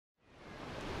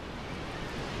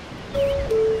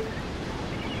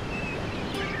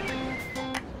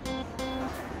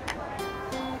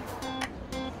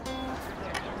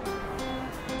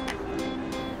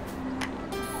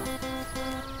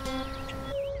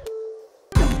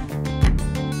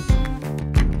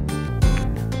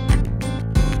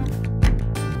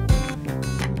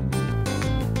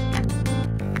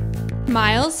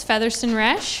Miles,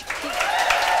 Fetherston-Resch.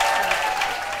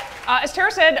 As Tara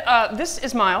said, this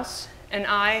is Miles, and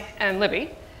I am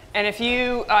Libby. And if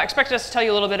you expected us to tell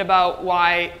you a little bit about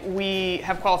why we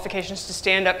have qualifications to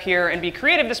stand up here and be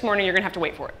creative this morning, you're going to have to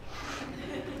wait for it.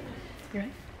 You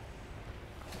ready?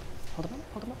 Hold them up,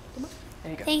 hold them up, hold them up.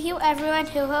 There you go. Thank you, everyone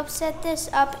who helped set this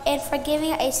up and for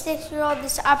giving a 6-year-old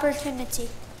this opportunity.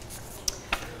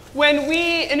 When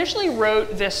we initially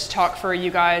wrote this talk for you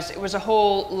guys, it was a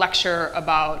whole lecture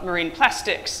about marine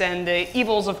plastics and the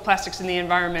evils of plastics in the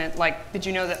environment. Like, did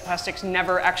you know that plastics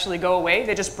never actually go away?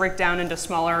 They just break down into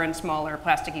smaller and smaller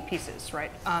plasticky pieces,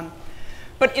 right?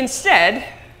 But instead...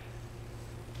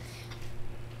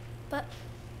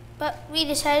 But we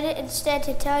decided instead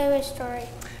to tell you a story.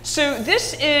 So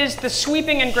this is the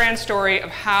sweeping and grand story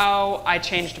of how I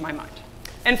changed my mind.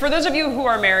 And for those of you who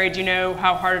are married, you know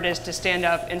how hard it is to stand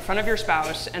up in front of your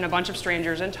spouse and a bunch of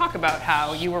strangers and talk about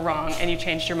how you were wrong and you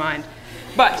changed your mind.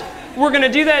 But we're going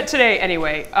to do that today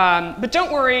anyway. But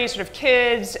don't worry, sort of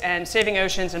kids and saving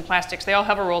oceans and plastics, they all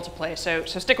have a role to play, so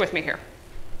stick with me here.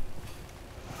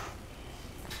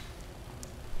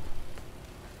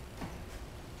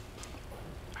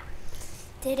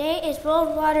 Today is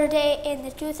World Water Day, and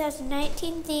the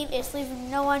 2019 theme is Leaving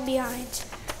No One Behind.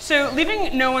 So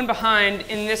leaving no one behind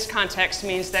in this context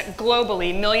means that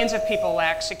globally, millions of people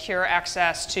lack secure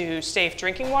access to safe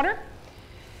drinking water.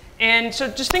 And so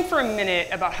just think for a minute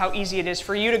about how easy it is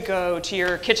for you to go to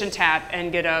your kitchen tap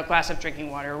and get a glass of drinking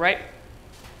water, right?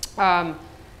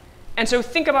 And so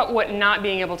think about what not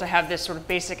being able to have this sort of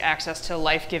basic access to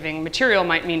life-giving material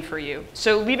might mean for you.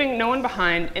 So leaving no one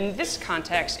behind in this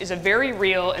context is a very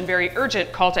real and very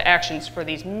urgent call to actions for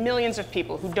these millions of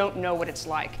people who don't know what it's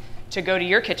like to go to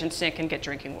your kitchen sink and get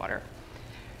drinking water.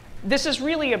 This is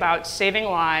really about saving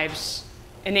lives,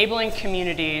 enabling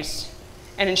communities,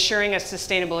 and ensuring a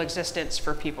sustainable existence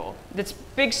for people. That's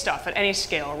big stuff at any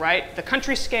scale, right? The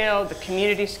country scale, the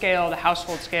community scale, the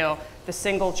household scale, the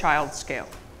single child scale.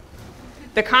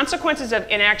 The consequences of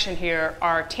inaction here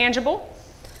are tangible,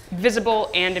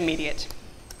 visible, and immediate.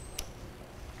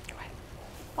 Go ahead.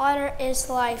 Water is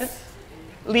life.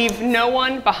 Leave no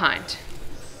one behind.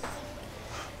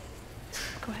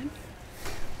 Go ahead.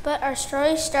 But our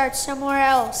story starts somewhere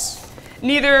else.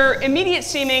 Neither immediate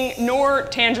seeming nor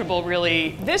tangible,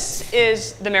 really. This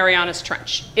is the Marianas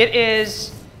Trench. It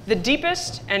is the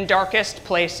deepest and darkest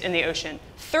place in the ocean.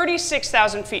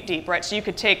 36,000 feet deep, right? So you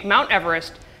could take Mount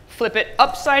Everest, flip it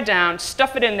upside down,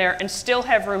 stuff it in there, and still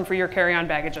have room for your carry-on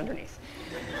baggage underneath.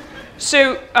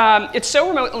 So it's so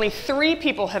remote, only 3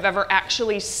 people have ever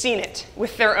actually seen it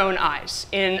with their own eyes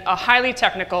in a highly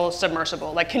technical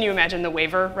submersible. Like, can you imagine the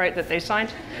waiver, right, that they signed?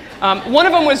 One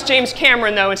of them was James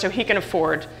Cameron, though, and so he can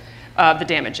afford the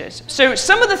damages. So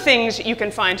some of the things you can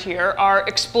find here are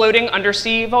exploding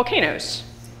undersea volcanoes.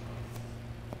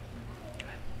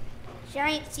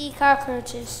 Giant sea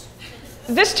cockroaches.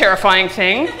 This terrifying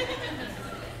thing.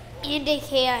 And a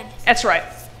can. That's right.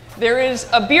 There is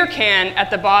a beer can at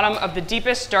the bottom of the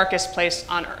deepest, darkest place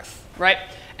on Earth, right?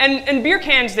 And beer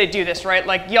cans, they do this, right?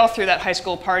 Like, y'all threw that high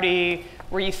school party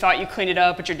where you thought you cleaned it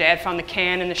up, but your dad found the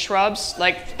can in the shrubs.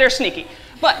 Like, they're sneaky.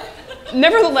 But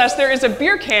nevertheless, there is a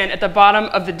beer can at the bottom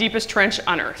of the deepest trench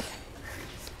on Earth.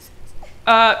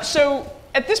 So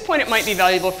at this point, it might be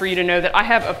valuable for you to know that I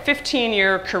have a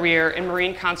 15-year career in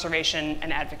marine conservation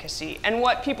and advocacy. And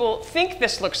what people think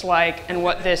this looks like and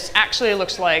what this actually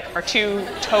looks like are 2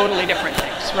 totally different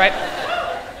things, right?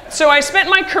 So I spent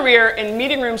my career in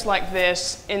meeting rooms like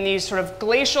this in these sort of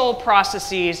glacial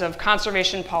processes of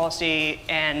conservation policy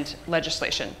and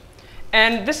legislation.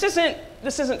 And this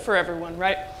isn't for everyone,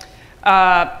 right?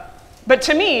 But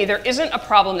to me, there isn't a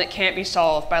problem that can't be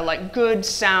solved by like good,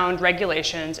 sound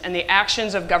regulations and the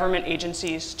actions of government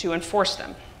agencies to enforce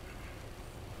them.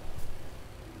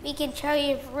 We can tell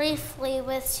you briefly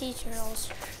with sea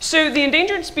turtles. So the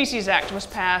Endangered Species Act was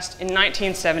passed in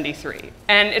 1973,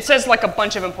 and it says like a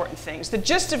bunch of important things. The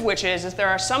gist of which is there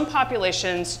are some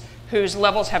populations whose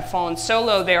levels have fallen so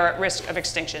low they are at risk of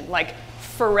extinction, like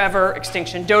forever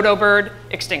extinction, dodo bird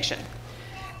extinction.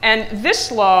 And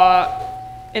this law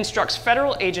instructs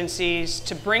federal agencies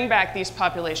to bring back these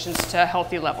populations to a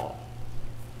healthy level.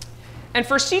 And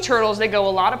for sea turtles, they go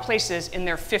a lot of places in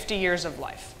their 50 years of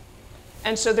life.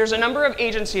 And so there's a number of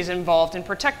agencies involved in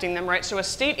protecting them, right? So a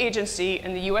state agency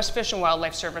and the US Fish and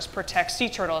Wildlife Service protects sea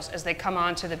turtles as they come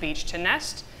onto the beach to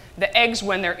nest, the eggs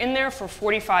when they're in there for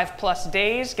 45+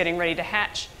 days, getting ready to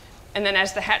hatch, and then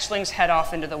as the hatchlings head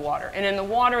off into the water. And in the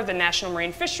water, the National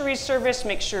Marine Fisheries Service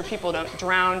makes sure people don't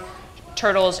drown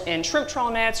turtles in shrimp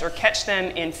trawl nets or catch them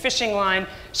in fishing line.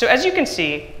 So as you can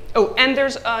see, Oh, and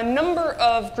there's a number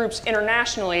of groups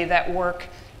internationally that work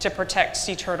to protect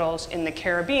sea turtles in the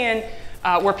Caribbean,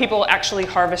 where people actually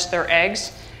harvest their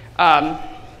eggs.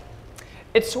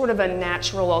 It's sort of a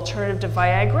natural alternative to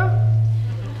Viagra,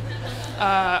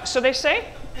 so they say.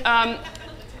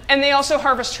 And they also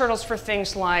harvest turtles for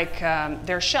things like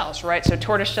their shells, right? So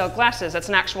tortoiseshell glasses, that's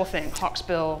an actual thing,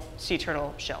 hawksbill sea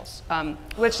turtle shells,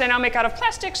 which they now make out of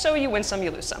plastic, so you win some,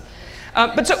 you lose some.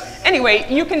 But so anyway,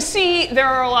 you can see there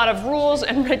are a lot of rules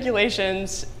and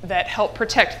regulations that help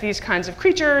protect these kinds of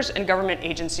creatures and government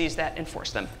agencies that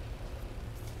enforce them.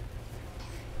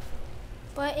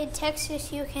 But in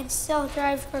Texas, you can still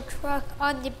drive your truck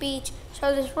on the beach,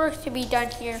 so there's work to be done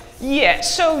here. Yeah,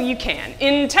 so you can.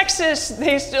 In Texas,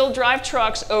 they still drive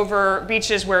trucks over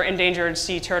beaches where endangered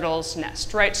sea turtles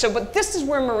nest, right? So, but this is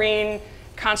where marine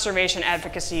conservation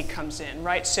advocacy comes in,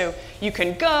 right? So you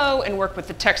can go and work with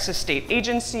the Texas state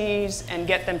agencies and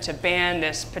get them to ban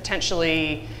this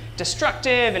potentially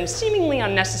destructive and seemingly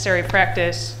unnecessary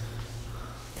practice.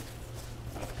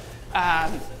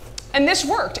 And this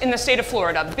worked in the state of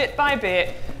Florida. Bit by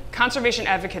bit, conservation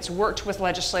advocates worked with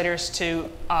legislators to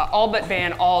all but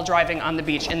ban all driving on the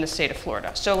beach in the state of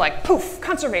Florida. So like, poof,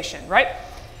 conservation, right?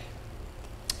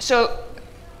 So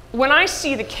when I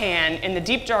see the can in the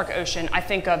deep, dark ocean, I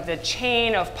think of the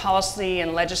chain of policy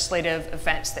and legislative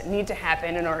events that need to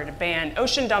happen in order to ban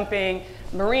ocean dumping,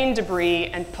 marine debris,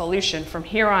 and pollution from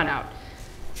here on out.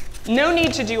 No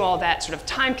need to do all that sort of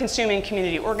time-consuming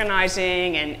community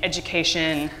organizing and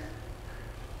education.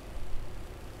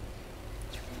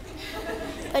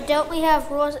 But don't we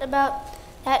have rules about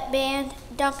that ban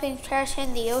dumping trash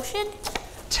in the ocean?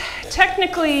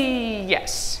 Technically,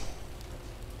 yes.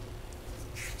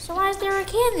 So why is there a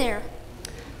can there?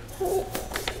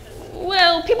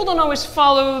 Well, people don't always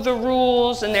follow the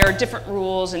rules, and there are different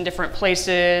rules in different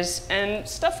places, and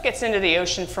stuff gets into the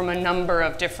ocean from a number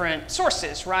of different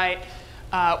sources, right?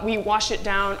 We wash it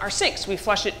down our sinks, we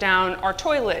flush it down our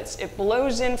toilets, it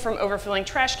blows in from overfilling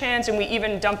trash cans, and we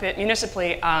even dump it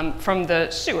municipally from the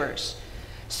sewers.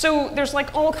 So there's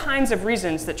like all kinds of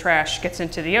reasons that trash gets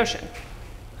into the ocean.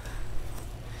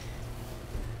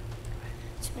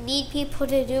 So we need people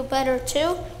to do better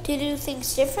too, to do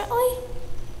things differently?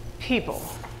 People.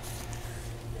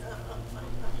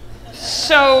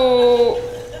 So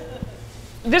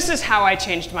this is how I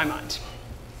changed my mind.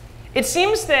 It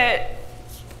seems that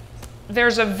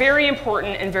there's a very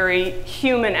important and very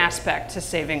human aspect to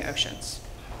saving oceans.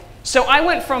 So I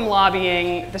went from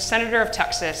lobbying the Senator of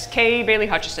Texas, Kay Bailey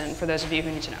Hutchison, for those of you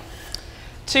who need to know,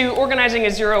 to organizing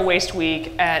a zero waste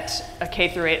week at a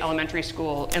K-8 elementary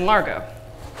school in Largo,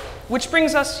 which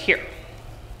brings us here.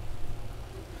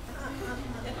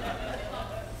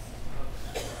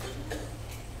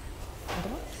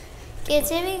 The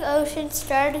Saving Oceans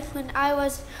started when I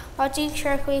was watching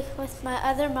Shark Week with my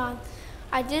other mom.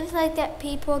 I didn't like that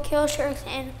people kill sharks,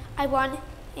 and I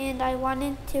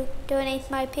wanted to donate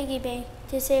my piggy bank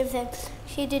to save them.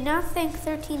 She did not think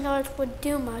 $13 would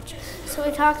do much, so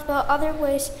we talked about other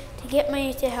ways to get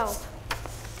money to help.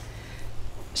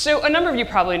 So a number of you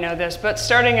probably know this, but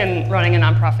starting and running a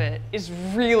nonprofit is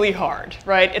really hard,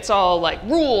 right? It's all like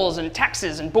rules and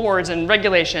taxes and boards and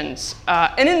regulations.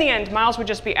 And in the end, Miles would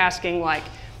just be asking like,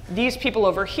 these people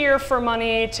over here for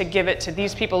money to give it to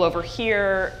these people over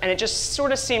here, and it just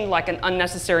sort of seemed like an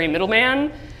unnecessary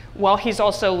middleman while he's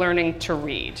also learning to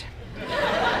read. Go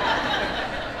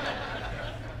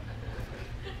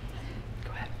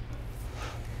ahead.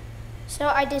 So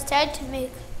I decided to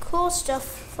make cool stuff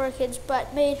for kids,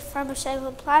 but made from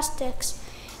recycled plastics,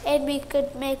 and we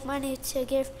could make money to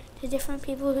give to different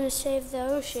people who save the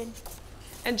ocean.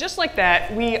 And just like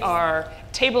that, we are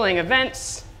tabling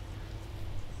events,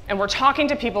 and we're talking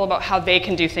to people about how they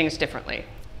can do things differently.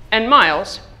 And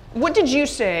Miles, what did you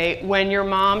say when your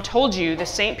mom told you the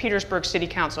St. Petersburg City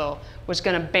Council was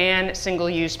going to ban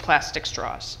single-use plastic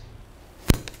straws?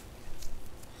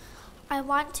 I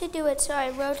want to do it, so I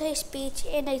wrote a speech,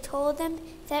 and I told them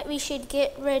that we should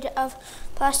get rid of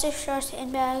plastic straws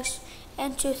and bags,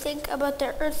 and to think about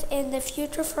the earth and the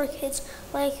future for kids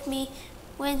like me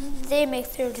when they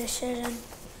make their decision.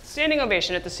 Standing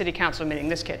ovation at the city council meeting,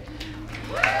 this kid.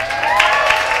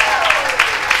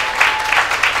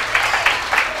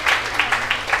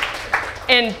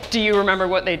 And do you remember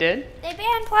what they did? They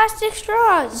banned plastic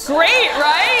straws. Great,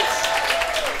 right?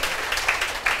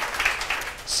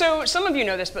 So some of you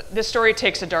know this, but this story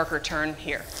takes a darker turn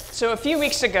here. So a few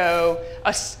weeks ago,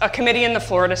 a committee in the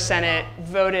Florida Senate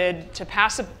voted to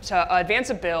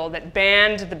advance a bill that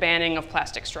banned the banning of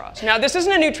plastic straws. Now, this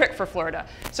isn't a new trick for Florida.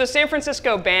 So San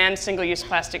Francisco banned single-use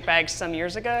plastic bags some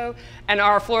years ago, and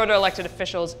our Florida elected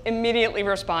officials immediately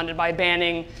responded by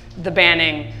banning the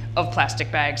banning of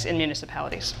plastic bags in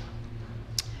municipalities.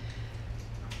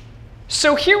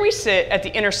 So here we sit at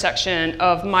the intersection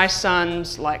of my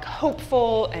son's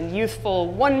hopeful and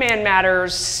youthful one man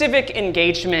matters, civic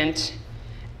engagement,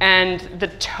 and the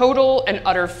total and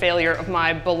utter failure of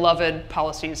my beloved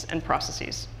policies and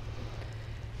processes.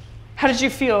 How did you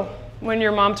feel when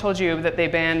your mom told you that they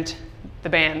banned the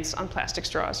bans on plastic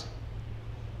straws?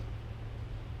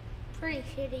 Pretty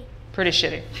shitty. Pretty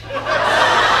shitty.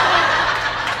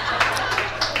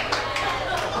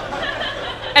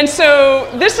 And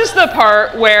so this is the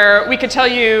part where we could tell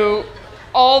you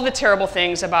all the terrible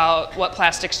things about what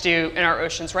plastics do in our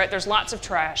oceans, right? There's lots of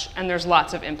trash and there's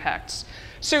lots of impacts.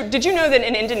 So did you know that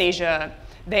in Indonesia,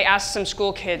 they asked some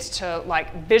school kids to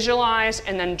visualize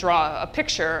and then draw a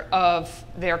picture of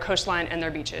their coastline and their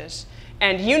beaches?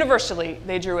 And universally,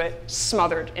 they drew it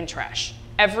smothered in trash.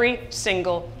 Every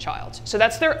single child. So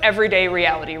that's their everyday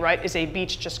reality, right? Is a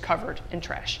beach just covered in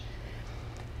trash.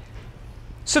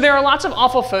 So there are lots of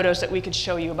awful photos that we could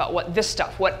show you about what this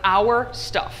stuff, what our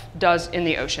stuff does in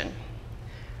the ocean.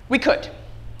 We could,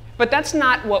 but that's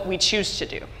not what we choose to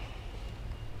do.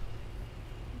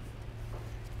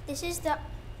 This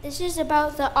is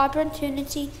about the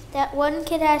opportunity that one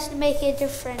kid has to make a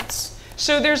difference.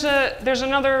 So there's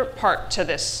another part to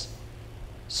this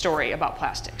story about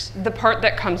plastics, the part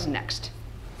that comes next.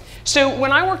 So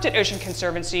when I worked at Ocean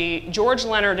Conservancy, George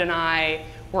Leonard and I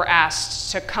were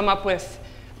asked to come up with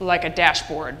a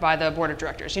dashboard by the board of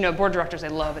directors. You know, board of directors, they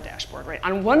love a dashboard, right?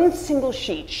 On one single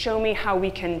sheet, show me how we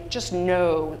can just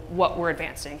know what we're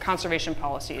advancing, conservation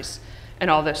policies, and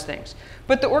all those things.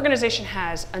 But the organization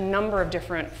has a number of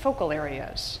different focal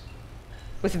areas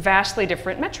with vastly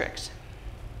different metrics.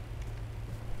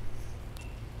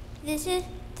 This is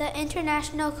the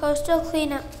International Coastal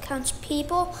Cleanup counts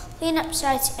people, cleanup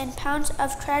sites, and pounds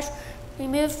of trash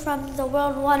removed from the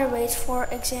world waterways, for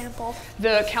example.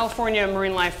 The California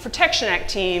Marine Life Protection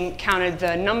Act team counted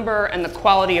the number and the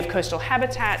quality of coastal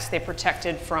habitats they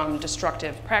protected from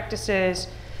destructive practices.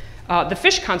 The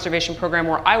fish conservation program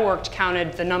where I worked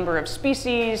counted the number of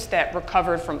species that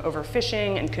recovered from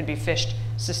overfishing and could be fished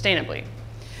sustainably.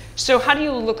 So how do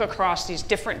you look across these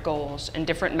different goals and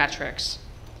different metrics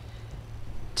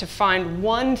to find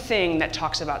one thing that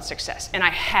talks about success? And I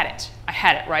had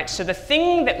it, right? So the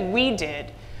thing that we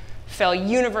did fell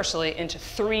universally into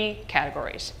three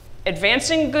categories: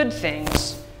 advancing good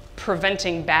things,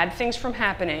 preventing bad things from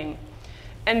happening,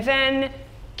 and then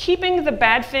keeping the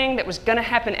bad thing that was gonna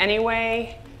happen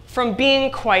anyway from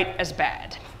being quite as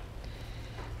bad.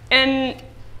 And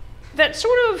that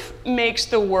sort of makes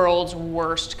the world's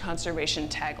worst conservation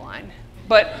tagline.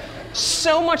 But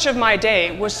so much of my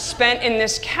day was spent in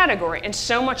this category, and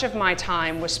so much of my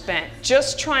time was spent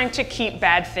just trying to keep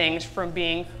bad things from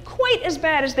being quite as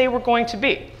bad as they were going to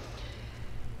be.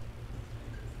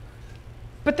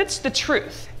 But that's the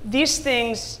truth. These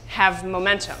things have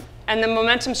momentum, and the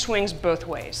momentum swings both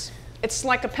ways. It's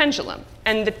like a pendulum,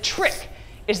 and the trick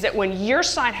is that when your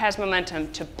side has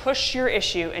momentum, to push your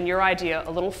issue and your idea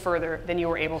a little further than you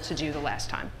were able to do the last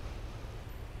time.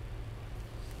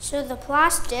 So the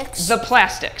plastics. The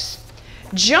plastics.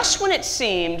 Just when it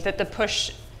seemed that the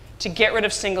push to get rid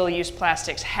of single-use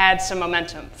plastics had some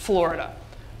momentum, Florida.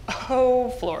 Oh,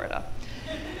 Florida.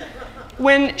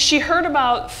 When she heard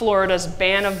about Florida's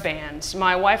ban of bans,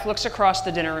 my wife looks across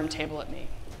the dinner room table at me,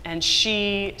 and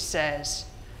she says,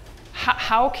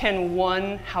 how can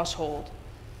one household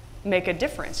make a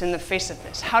difference in the face of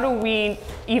this? How do we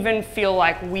even feel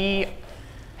like we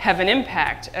have an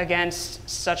impact against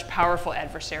such powerful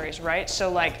adversaries, right?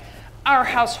 So our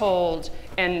household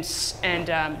and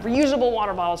reusable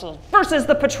water bottles versus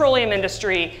the petroleum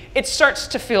industry, it starts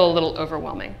to feel a little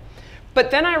overwhelming.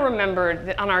 But then I remembered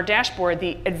that on our dashboard,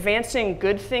 the advancing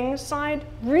good things side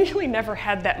really never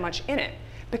had that much in it,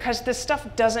 because this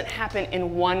stuff doesn't happen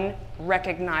in one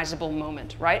recognizable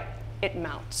moment, right? It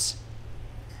mounts.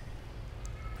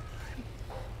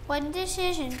 One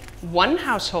decision. One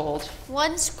household.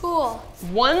 One school.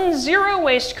 One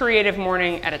zero-waste creative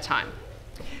morning at a time.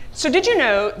 So did you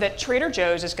know that Trader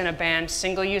Joe's is going to ban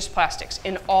single-use plastics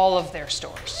in all of their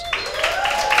stores?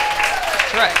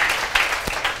 That's right.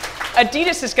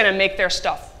 Adidas is going to make their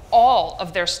stuff, all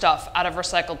of their stuff, out of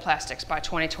recycled plastics by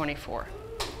 2024.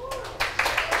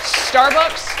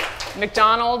 Starbucks,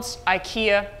 McDonald's,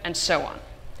 IKEA, and so on.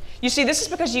 You see, this is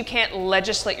because you can't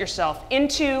legislate yourself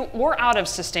into or out of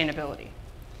sustainability.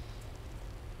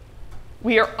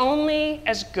 We are only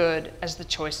as good as the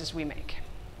choices we make.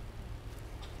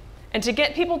 And to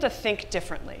get people to think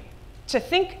differently, to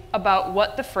think about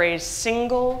what the phrase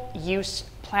single-use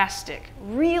plastic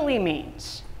really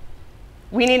means,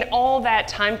 we need all that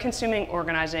time-consuming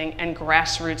organizing and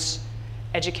grassroots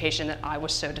education that I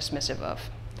was so dismissive of.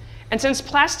 And since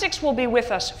plastics will be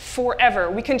with us forever,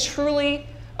 we can truly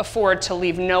afford to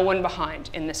leave no one behind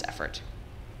in this effort.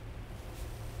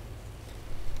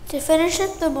 To finish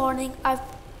up the morning,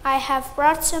 I have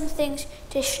brought some things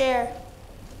to share.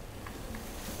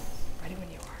 Ready when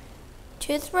you are.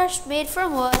 Toothbrush made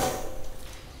from wood,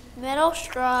 metal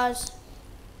straws,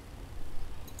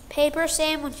 paper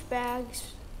sandwich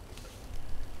bags,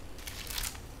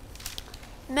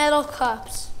 metal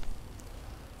cups.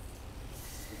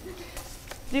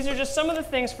 These are just some of the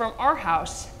things from our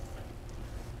house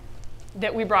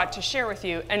that we brought to share with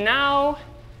you. And now,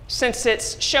 since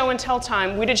it's show and tell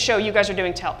time, we did show, you guys are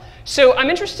doing tell. So I'm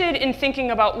interested in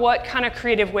thinking about what kind of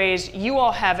creative ways you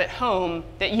all have at home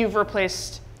that you've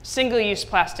replaced single-use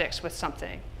plastics with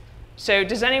something. So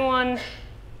does anyone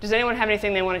have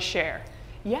anything they want to share?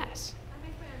 Yes? I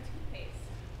make my own toothpaste.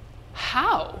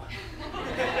 How?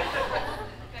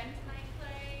 Bentonite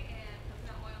clay and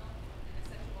coconut oil and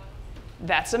essential oils.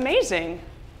 That's amazing.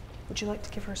 Would you like to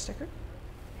give her a sticker?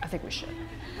 I think we should.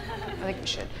 I think we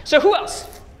should. So who else?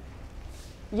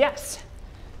 Yes.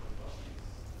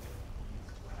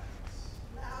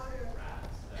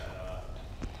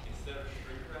 Instead of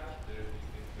shrink wrap, there's these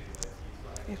things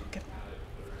made like Yeah, get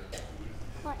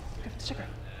What? give the sticker.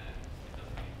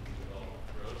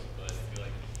 gross, but if you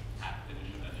like half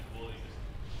finished vegetable, you just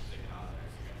stick it on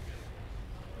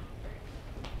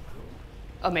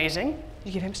there. Amazing. Did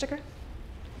you give him a sticker?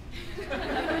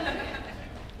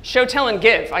 Show, tell, and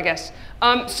give, I guess.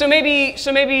 So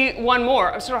maybe one more.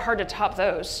 It's sort of hard to top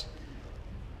those.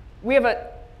 Do we have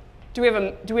a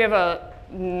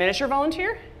miniature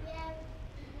volunteer? We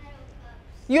have metal cups.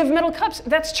 You have metal cups.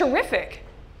 That's terrific.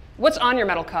 What's on your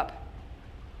metal cup?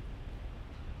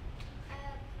 Plastic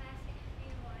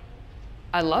free wine.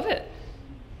 I love it.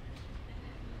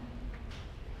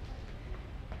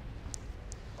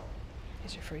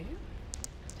 These are for you.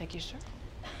 Thank you, sir.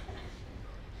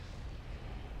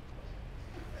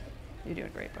 You're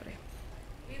doing great, buddy.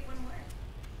 We have one more.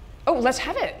 Oh, let's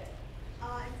have it.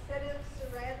 Instead of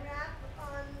saran wrap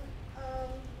on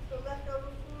the leftover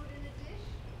food in a dish,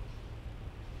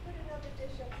 put another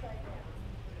dish upside down.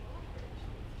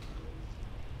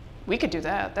 We could do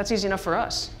that. That's easy enough for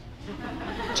us.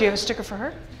 Do you have a sticker for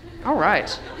her? All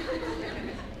right.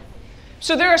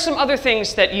 So there are some other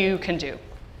things that you can do.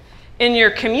 In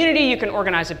your community, you can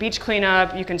organize a beach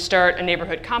cleanup. You can start a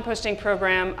neighborhood composting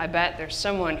program. I bet there's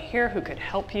someone here who could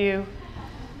help you.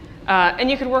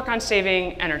 And you could work on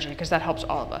saving energy, because that helps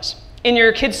all of us. In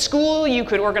your kids' school, you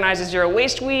could organize a zero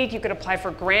waste week. You could apply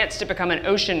for grants to become an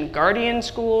ocean guardian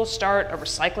school, start a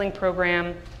recycling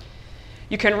program.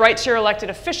 You can write to your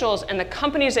elected officials and the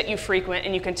companies that you frequent,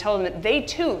 and you can tell them that they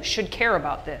too should care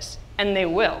about this, and they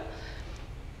will.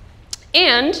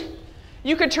 And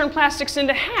you could turn plastics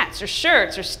into hats or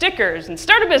shirts or stickers and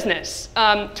start a business.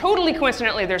 Totally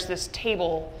coincidentally, there's this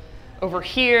table over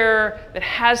here that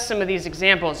has some of these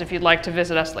examples if you'd like to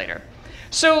visit us later.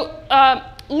 So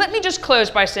let me just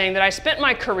close by saying that I spent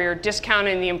my career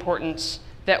discounting the importance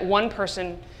that one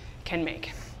person can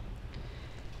make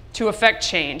to affect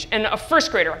change. And a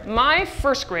first grader, my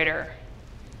first grader,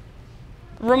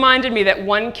 reminded me that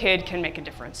one kid can make a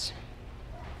difference,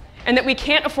 and that we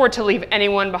can't afford to leave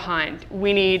anyone behind.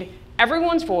 We need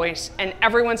everyone's voice and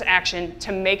everyone's action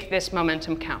to make this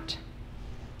momentum count.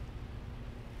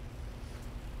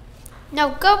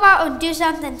 Now go out and do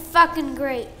something fucking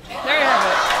great. There you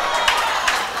have it.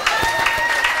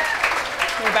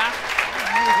 You're back.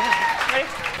 Ready?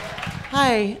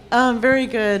 Hi, very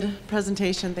good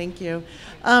presentation, thank you.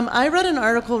 I read an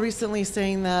article recently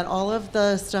saying that all of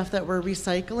the stuff that we're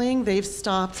recycling, they've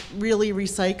stopped really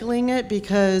recycling it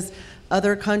because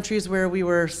other countries where we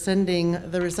were sending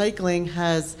the recycling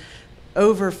has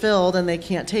overfilled and they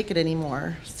can't take it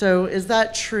anymore. So is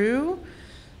that true?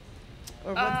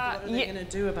 Or what are they going to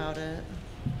do about it?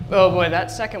 Oh boy,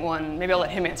 that second one, maybe I'll let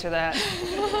him answer that.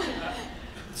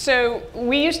 So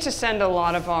we used to send a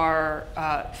lot of our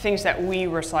things that we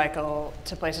recycle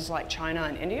to places like China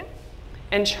and India.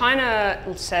 And China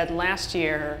said last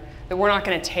year that we're not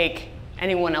going to take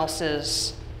anyone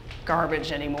else's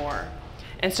garbage anymore.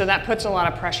 And so that puts a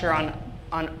lot of pressure on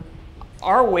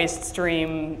our waste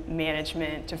stream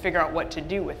management to figure out what to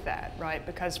do with that, right?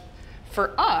 Because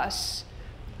for us,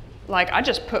 like, I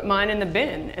just put mine in the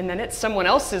bin, and then it's someone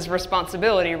else's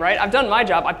responsibility, right? I've done my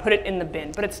job, I put it in the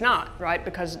bin, but it's not, right?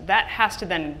 Because that has to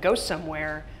then go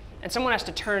somewhere, and someone has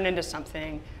to turn it into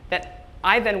something that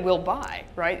I then will buy,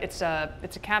 right? It's a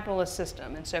capitalist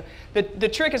system. And so the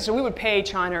trick is, so we would pay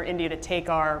China or India to take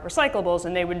our recyclables,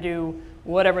 and they would do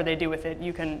whatever they do with it.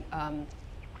 You can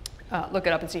look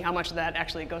it up and see how much of that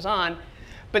actually goes on.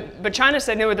 But China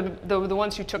said, no, the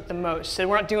ones who took the most, so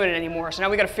we're not doing it anymore. So now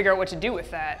we got to figure out what to do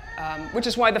with that, which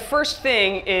is why the first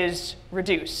thing is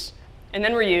reduce, and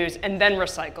then reuse, and then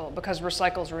recycle, because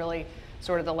recycle is really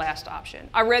sort of the last option.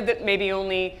 I read that maybe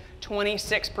only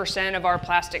 26% of our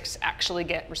plastics actually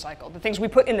get recycled. The things we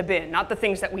put in the bin, not the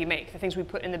things that we make. The things we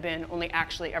put in the bin only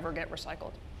actually ever get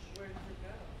recycled. Where does it go?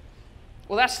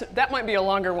 Well, that might be a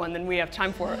longer one than we have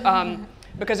time for,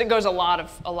 because it goes a lot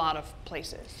of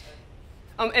places.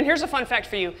 And here's a fun fact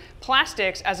for you.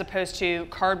 Plastics, as opposed to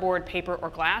cardboard, paper, or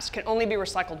glass, can only be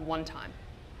recycled one time.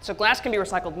 So glass can be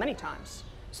recycled many times.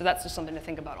 So that's just something to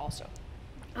think about also.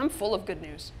 I'm full of good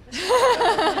news.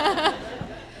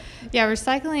 Yeah,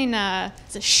 recycling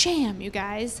is a sham, you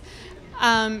guys.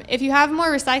 If you have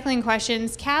more recycling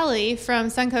questions, Callie from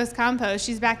Suncoast Compost,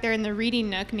 she's back there in the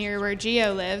reading nook near where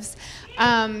Gio lives.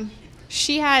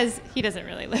 He doesn't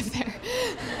really live there.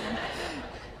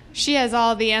 She has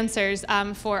all the answers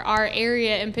for our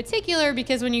area in particular,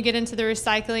 because when you get into the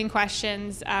recycling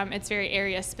questions, it's very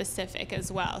area specific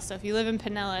as well. So if you live in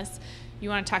Pinellas, you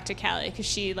want to talk to Callie, because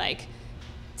she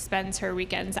spends her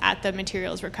weekends at the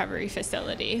materials recovery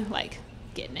facility,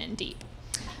 getting in deep.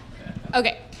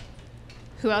 Okay,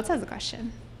 who else has a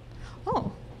question?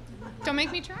 Oh, don't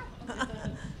make me try.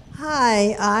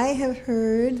 Hi, I have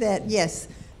heard that, yes,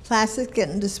 plastics get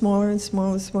into smaller and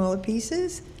smaller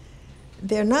pieces.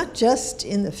 They're not just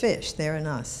in the fish, they're in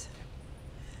us.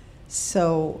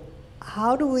 So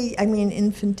how do we,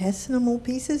 infinitesimal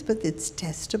pieces, but it's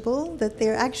testable that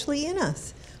they're actually in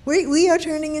us. We are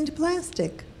turning into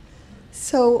plastic.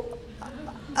 So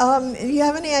do you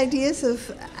have any ideas of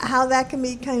how that can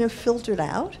be kind of filtered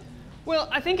out? Well,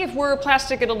 I think if we're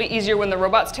plastic, it'll be easier when the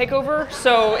robots take over,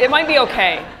 so it might be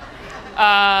okay.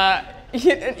 I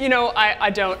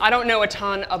don't know a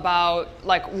ton about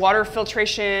water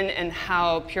filtration and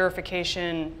how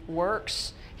purification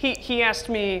works. He asked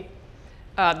me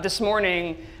this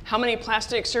morning, how many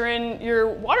plastics are in your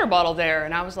water bottle there?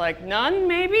 And I was like, none,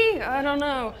 maybe? I don't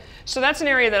know. So that's an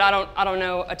area that I don't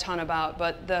know a ton about,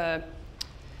 but the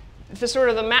sort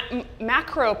of the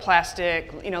macro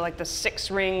plastic, like the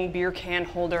 6-ring beer can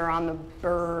holder on the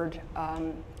bird,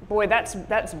 boy, that's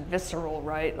visceral,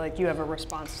 right? You have a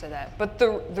response to that. But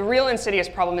the real insidious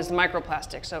problem is the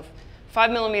microplastic. So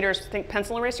 5 millimeters, think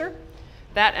pencil eraser,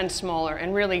 that and smaller,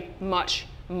 and really much,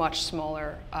 much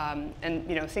smaller. And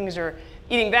things are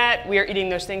eating that, we are eating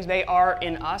those things, they are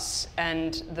in us,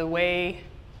 and the way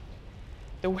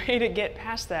to get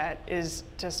past that is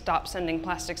to stop sending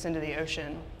plastics into the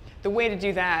ocean. The way to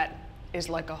do that is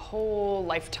a whole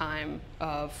lifetime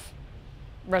of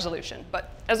resolution.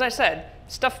 But as I said,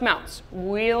 stuff mounts.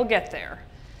 We'll get there.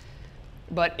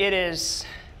 But it is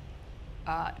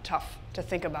tough to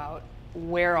think about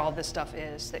where all this stuff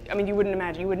is. You wouldn't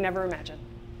imagine. You would never imagine.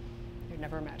 You'd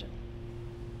never imagine.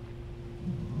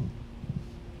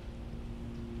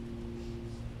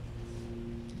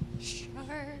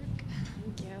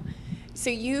 Thank you. So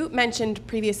you mentioned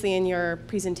previously in your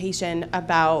presentation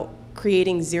about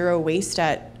creating zero waste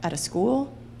at a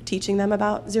school, teaching them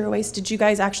about zero waste. Did you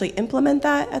guys actually implement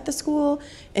that at the school?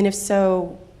 And if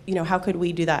so, how could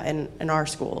we do that in our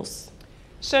schools?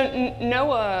 So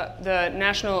NOAA, the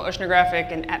National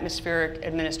Oceanographic and Atmospheric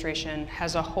Administration,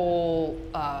 has a whole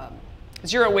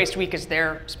Zero Waste Week is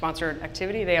their sponsored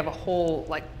activity. They have a whole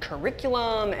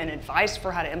curriculum and advice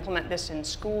for how to implement this in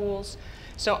schools.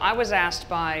 So I was asked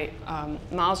by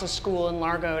Miles' school in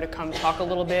Largo to come talk a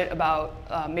little bit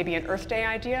about maybe an Earth Day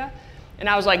idea. And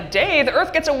I was like, Day, the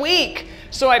Earth gets a week.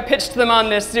 So I pitched them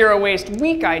on this Zero Waste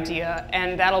Week idea,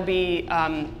 and that'll be,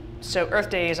 so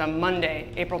Earth Day is on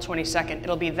Monday, April 22nd.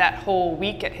 It'll be that whole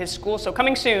week at his school, so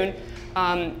coming soon.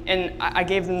 And I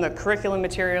gave them the curriculum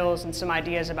materials and some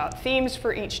ideas about themes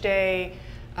for each day.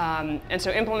 And so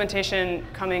implementation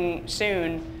coming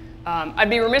soon. I'd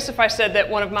be remiss if I said that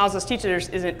one of Miles' teachers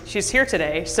she's here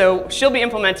today, so she'll be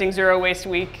implementing Zero Waste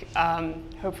Week,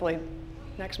 hopefully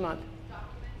next month.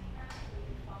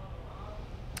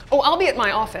 Oh, I'll be at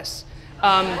my office.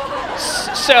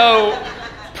 So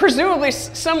presumably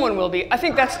someone will be. I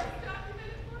think that's,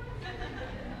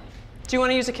 do you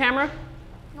want to use a camera?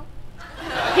 No.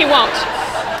 He won't.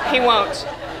 He won't.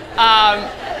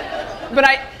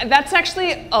 That's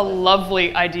actually a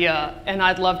lovely idea, and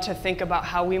I'd love to think about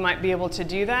how we might be able to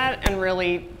do that and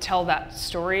really tell that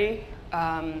story.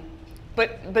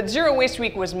 But Zero Waste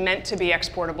Week was meant to be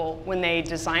exportable when they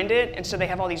designed it, and so they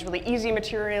have all these really easy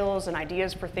materials and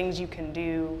ideas for things you can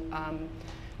do.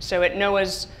 So at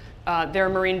NOAA's, their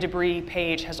marine debris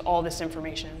page has all this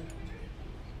information.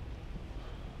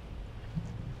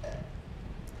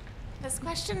 This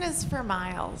question is for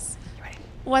Miles.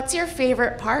 What's your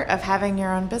favorite part of having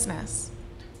your own business?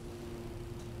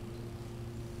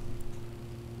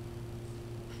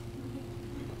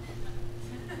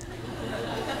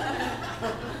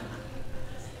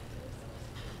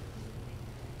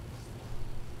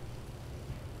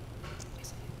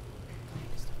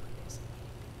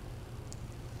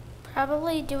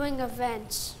 Probably doing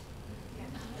events.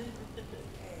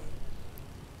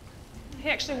 He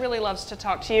actually really loves to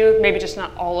talk to you, maybe just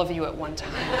not all of you at one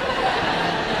time.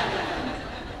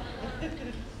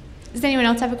 Does anyone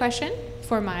else have a question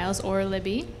for Miles or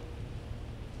Libby?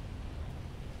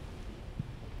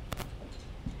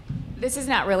 This is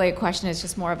not really a question, it's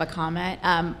just more of a comment.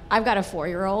 I've got a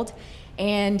 4-year-old,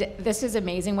 and this is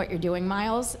amazing what you're doing,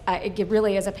 Miles. It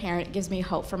really, as a parent, it gives me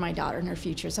hope for my daughter and her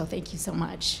future, so thank you so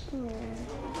much.